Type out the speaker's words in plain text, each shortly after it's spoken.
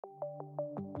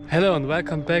Hello and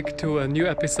welcome back to a new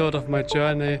episode of my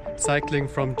journey cycling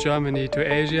from Germany to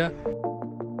Asia.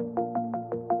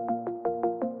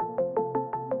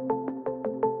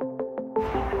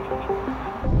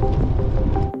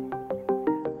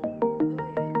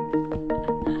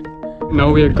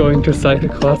 Now we are going to cycle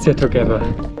Croatia together.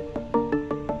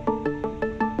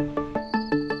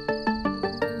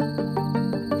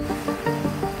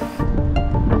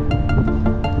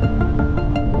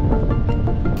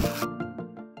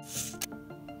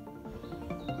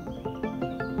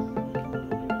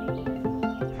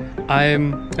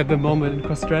 I'm at the moment in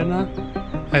Croatia.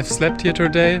 I've slept here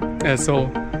today,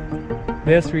 so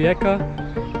there's Rijeka,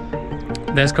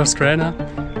 there's Croatia,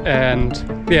 and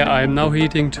yeah, I'm now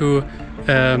heading to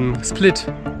Split.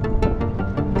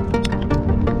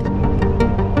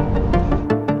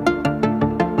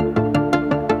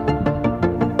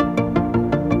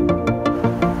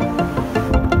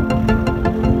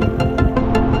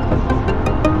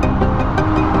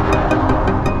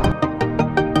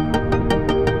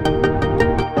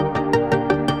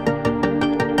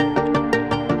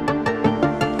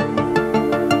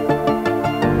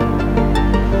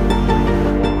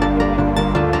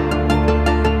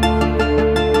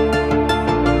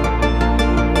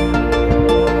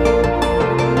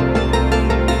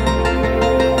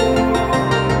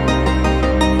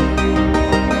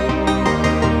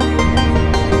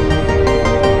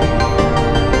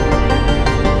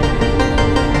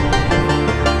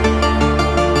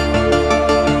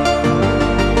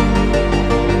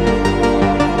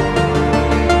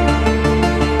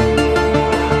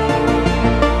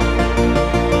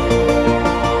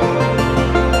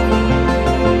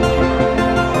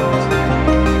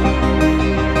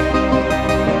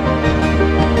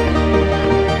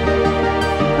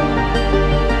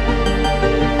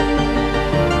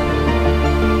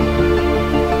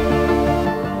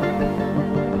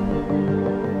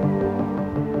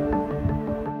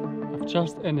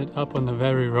 Just ended up on a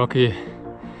very rocky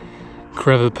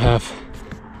gravel path.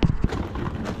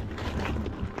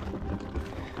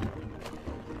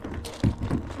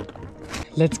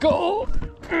 Let's go!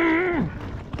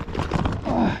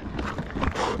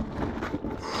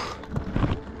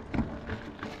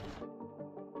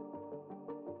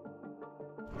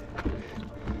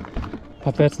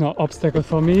 But that's no obstacle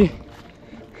for me.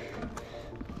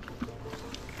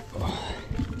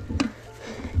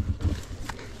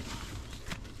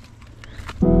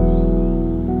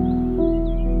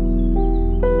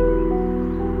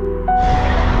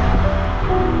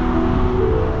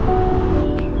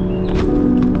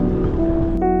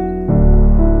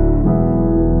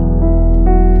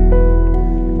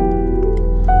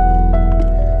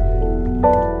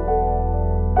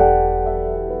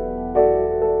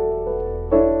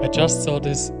 I just saw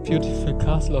this beautiful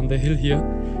castle on the hill here,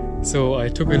 so I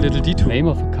took a little detour. The name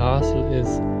of the castle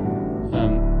is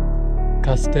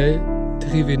Castel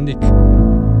Drivenik.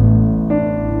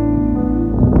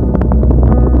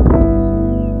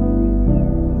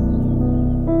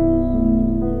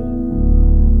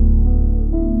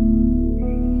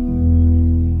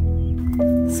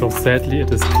 So sadly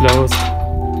it is closed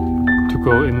to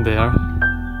go in there.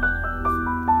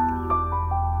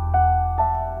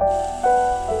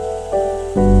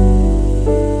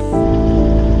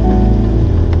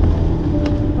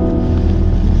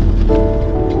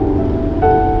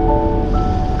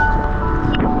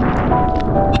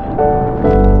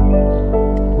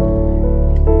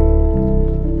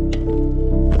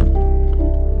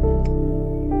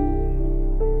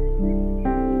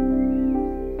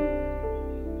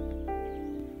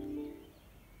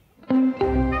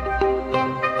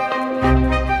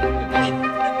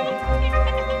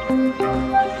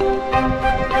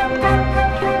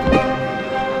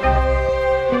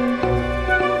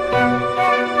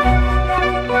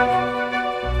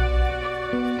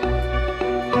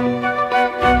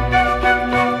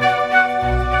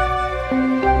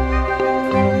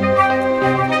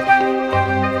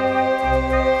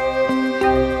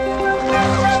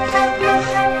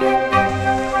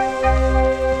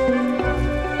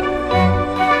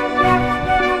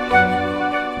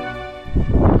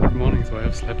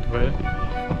 Slept well.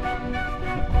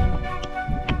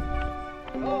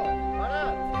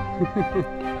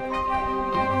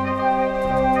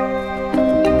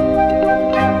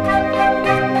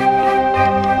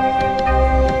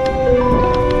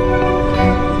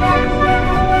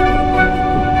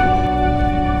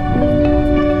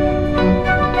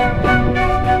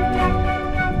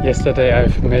 Yesterday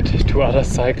I've met two other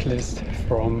cyclists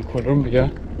from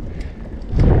Colombia.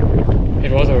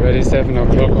 It was already 7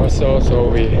 o'clock or so, so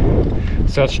we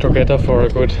searched together for a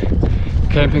good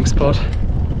camping spot.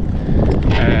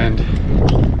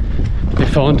 and we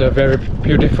found a very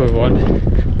beautiful one.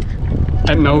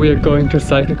 And now we are going to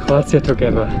cycle Croatia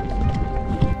together.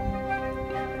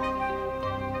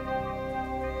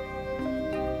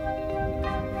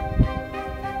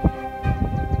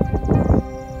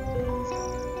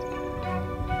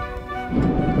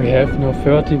 We have now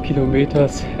 13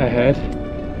 kilometers ahead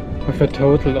with a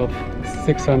total of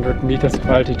 600 meters of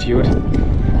altitude.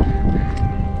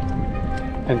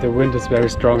 And the wind is very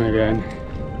strong again.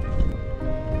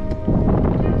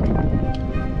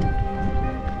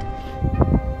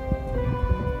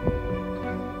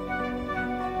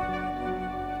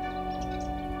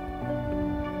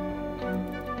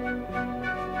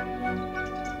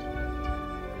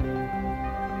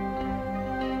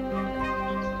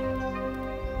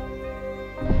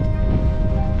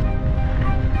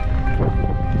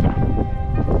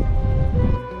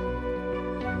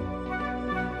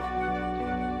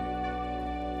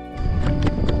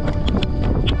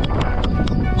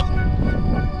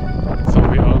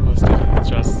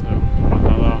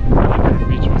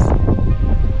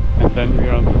 Then we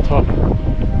are on the top.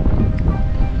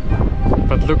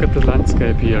 But look at the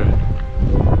landscape here.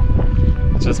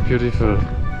 It's just beautiful.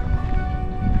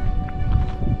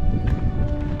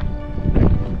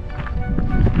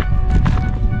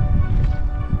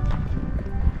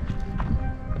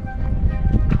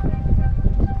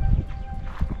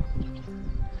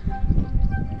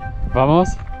 Vamos?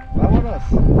 Vámonos.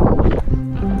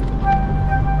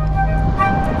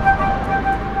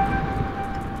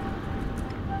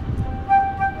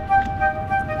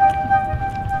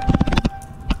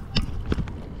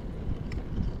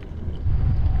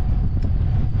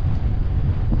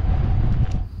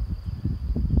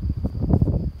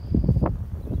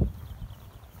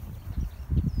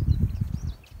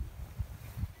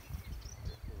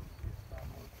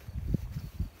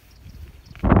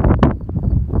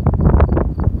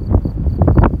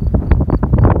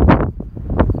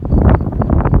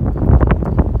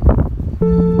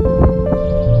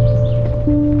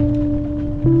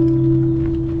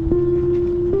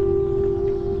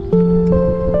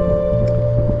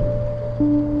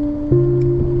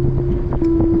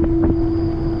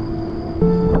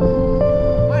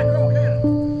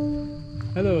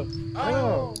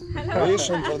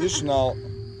 Traditional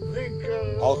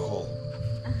alcohol.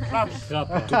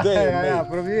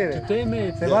 Today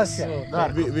made. Sebastian.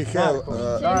 We have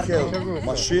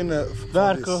machine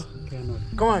for this.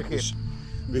 Come on, kid.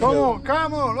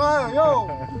 Come on, yo,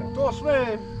 to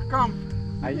sve, come.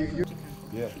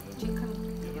 Yeah.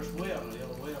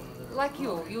 Like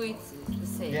you eat the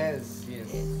same. Yes.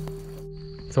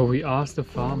 So we asked the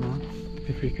farmer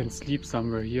if we can sleep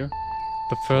somewhere here.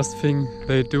 The first thing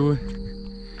they do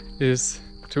is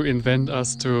to invent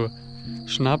us to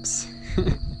schnapps.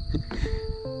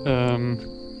 And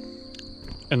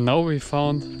now we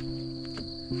found,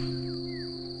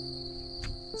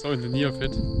 so in the near of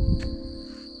it,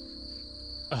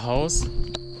 a house.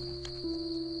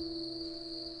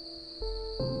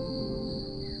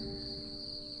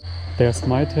 There's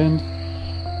my tent,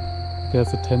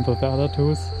 there's the tent of the other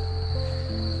two,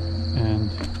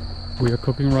 and we are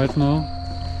cooking right now.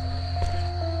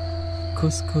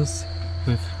 Couscous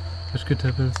with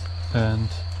vegetables and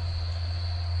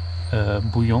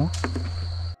bouillon.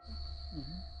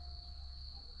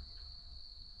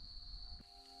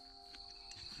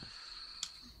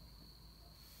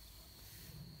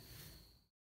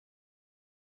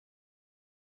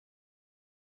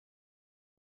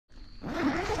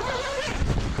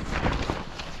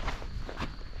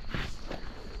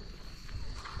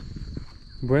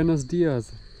 Buenos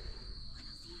dias.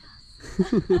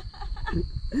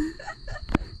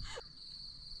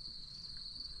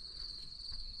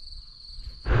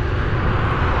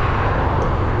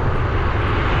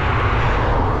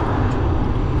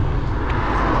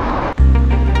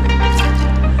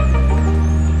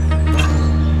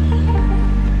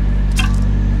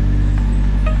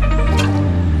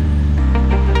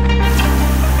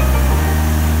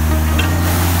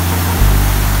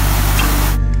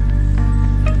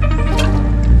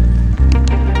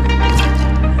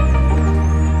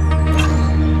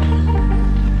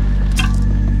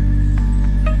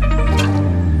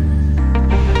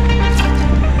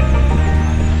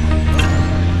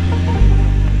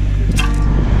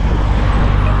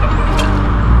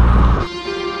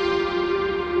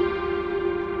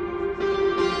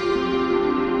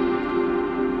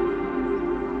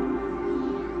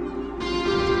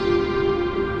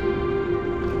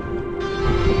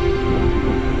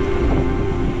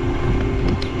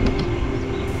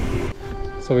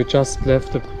 So we just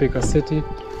left the bigger city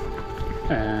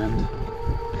and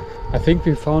I think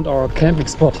we found our camping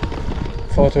spot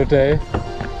for today.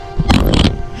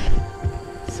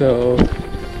 So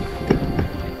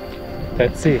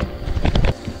let's see.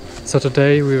 So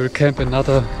today we will camp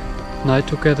another night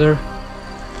together,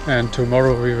 and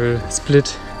tomorrow we will split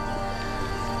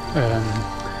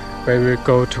where we will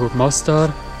go to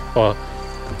Mostar, or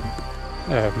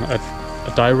a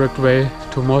direct way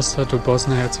to Mostar, to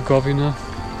Bosnia-Herzegovina,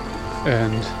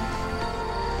 and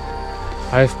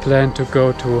I've planned to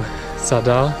go to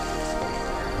Zadar,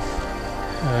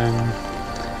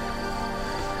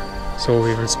 so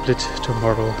we will split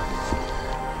tomorrow.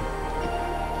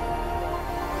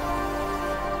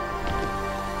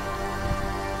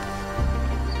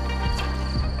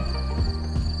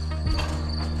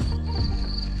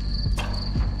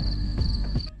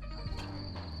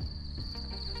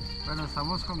 Bueno,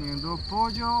 estamos comiendo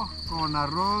pollo con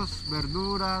arroz,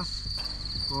 verduras,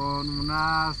 con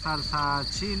una salsa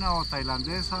china o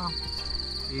tailandesa,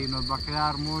 y nos va a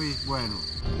quedar muy bueno.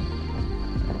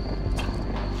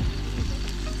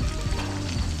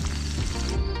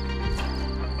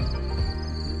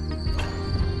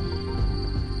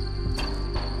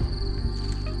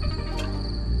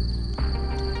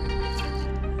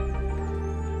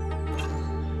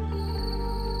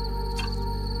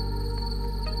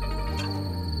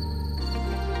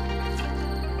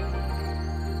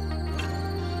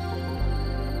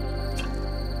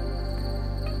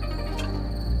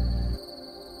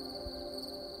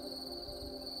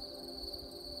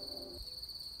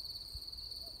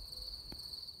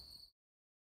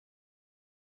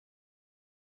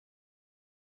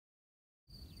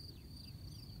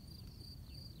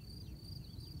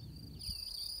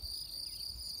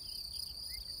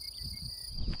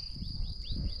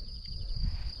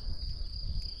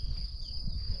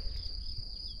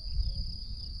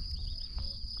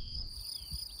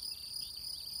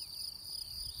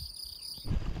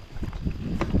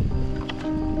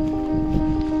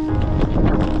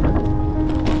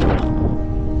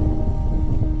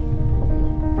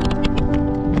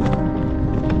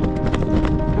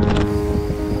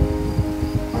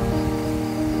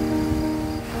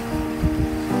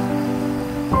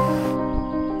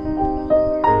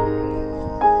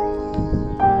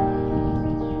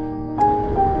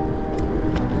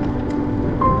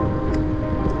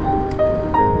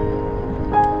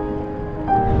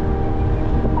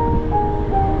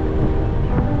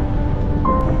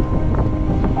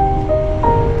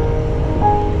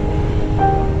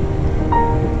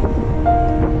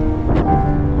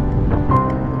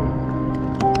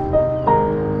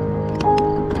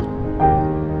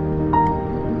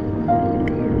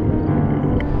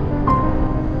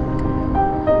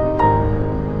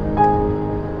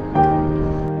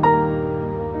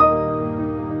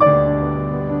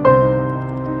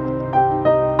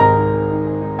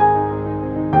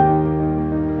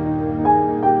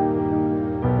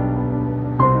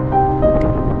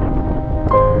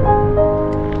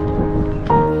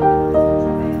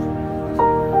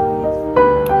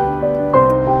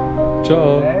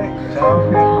 Ciao.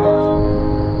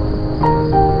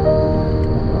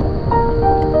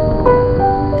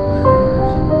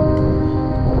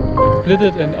 Split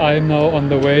it, and I'm now on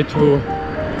the way to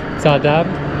Zadar.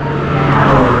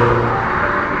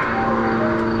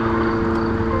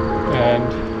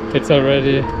 And it's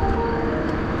already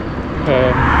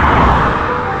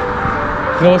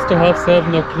close to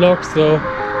 7:30, so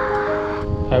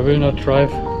I will not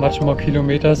drive much more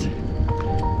kilometers.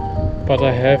 But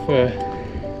I have a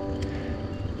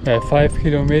 5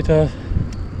 kilometer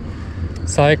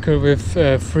cycle with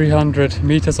 300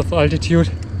 meters of altitude,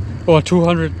 or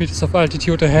 200 meters of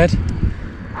altitude ahead.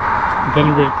 And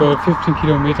then we'll go 15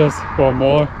 kilometers or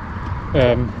more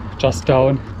just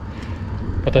down.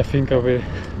 But I think I will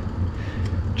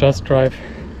just drive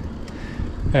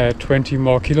 20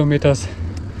 more kilometers.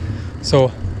 So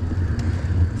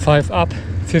 5 up,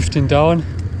 15 down,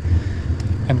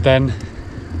 and then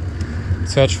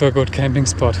search for a good camping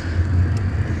spot.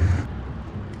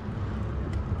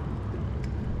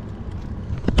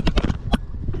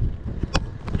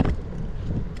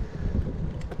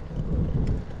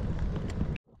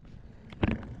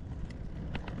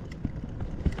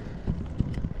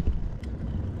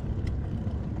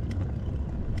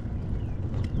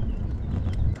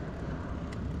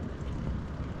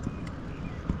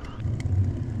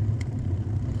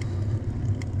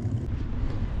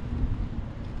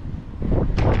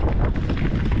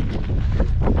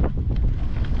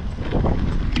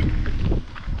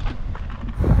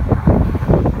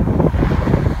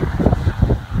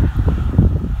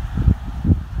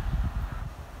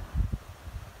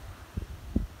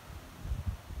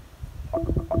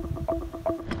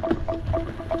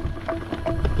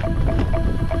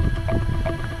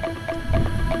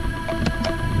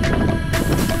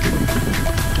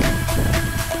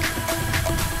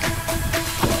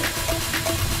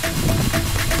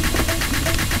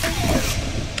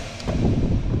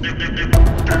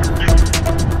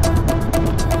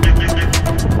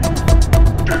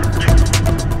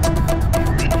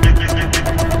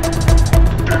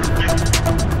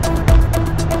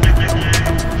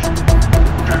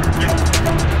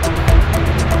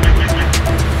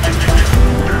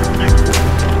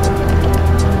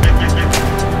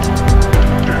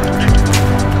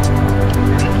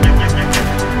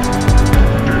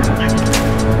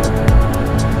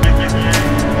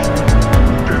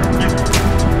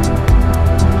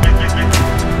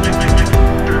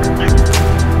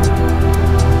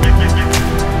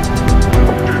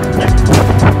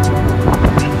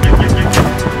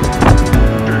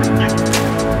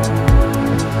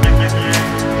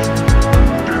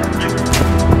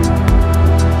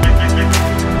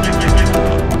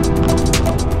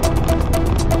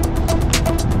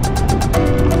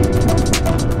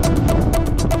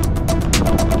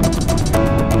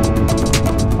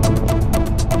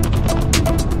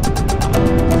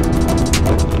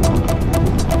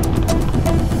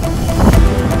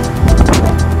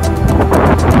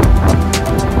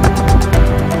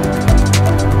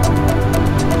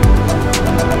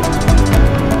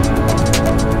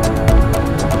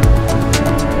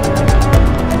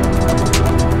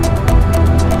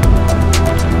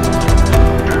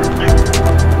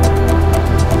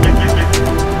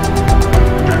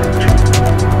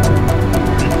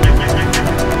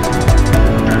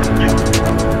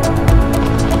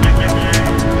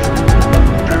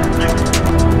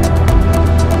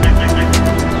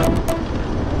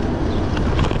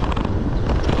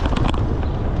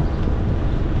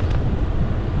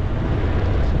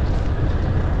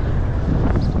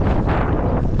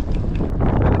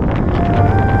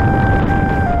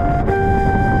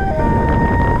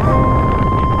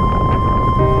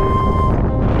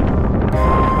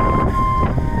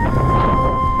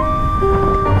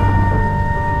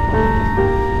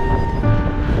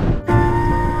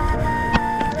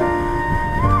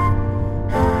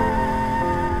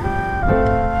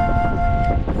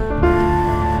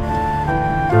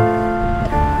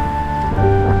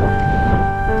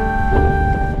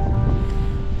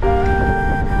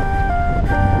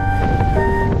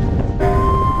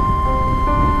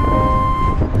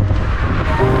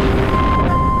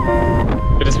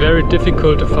 very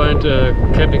difficult to find a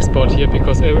camping spot here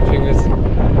because everything is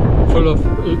full of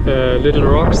little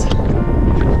rocks.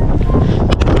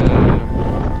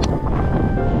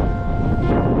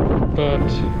 But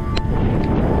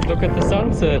look at the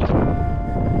sunset.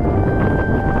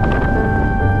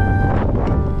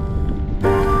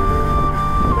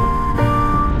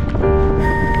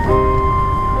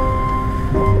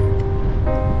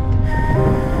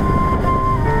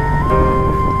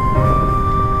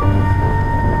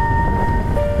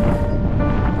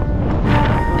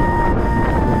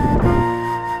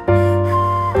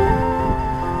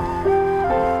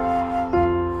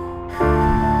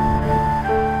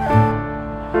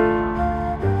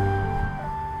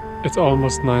 It's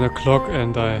almost 9 o'clock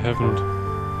and I haven't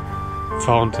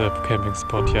found a camping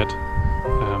spot yet.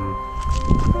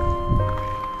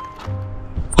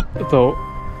 So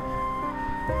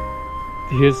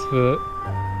here's the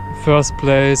first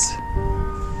place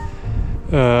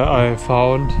I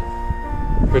found,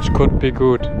 which could be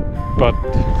good, but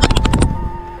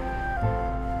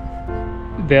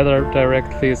there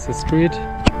directly is the street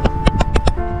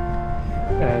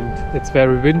and it's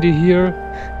very windy here.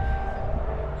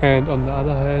 And on the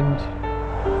other hand,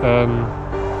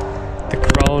 the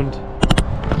ground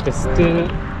is still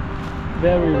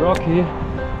very rocky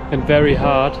and very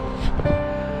hard.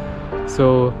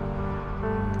 So,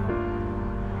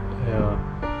 yeah,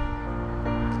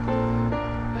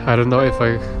 I don't know if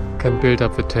I can build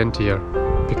up a tent here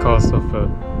because of the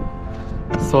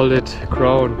solid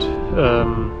ground.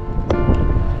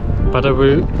 But I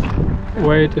will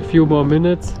wait a few more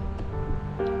minutes.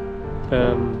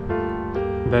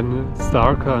 Then it's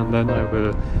darker and then I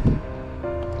will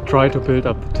try to build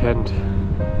up the tent.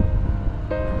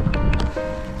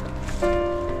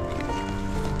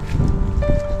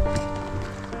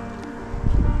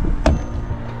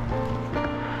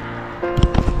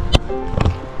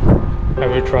 I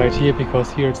will try it here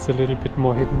because here it's a little bit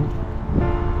more hidden.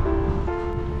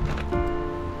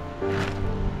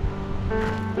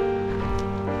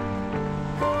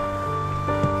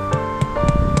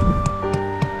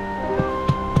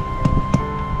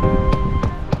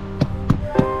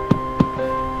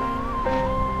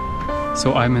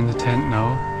 So I'm in the tent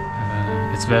now.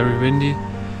 It's very windy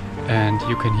and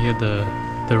you can hear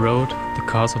the road, the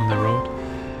cars on the road,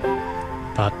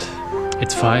 but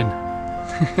it's fine.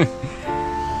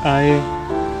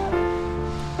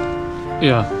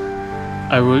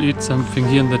 I will eat something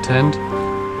here in the tent,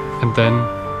 and then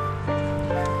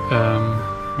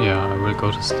yeah, I will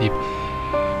go to sleep.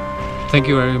 Thank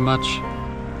you very much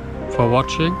for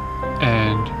watching,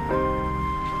 and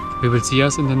we will see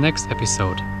us in the next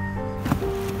episode.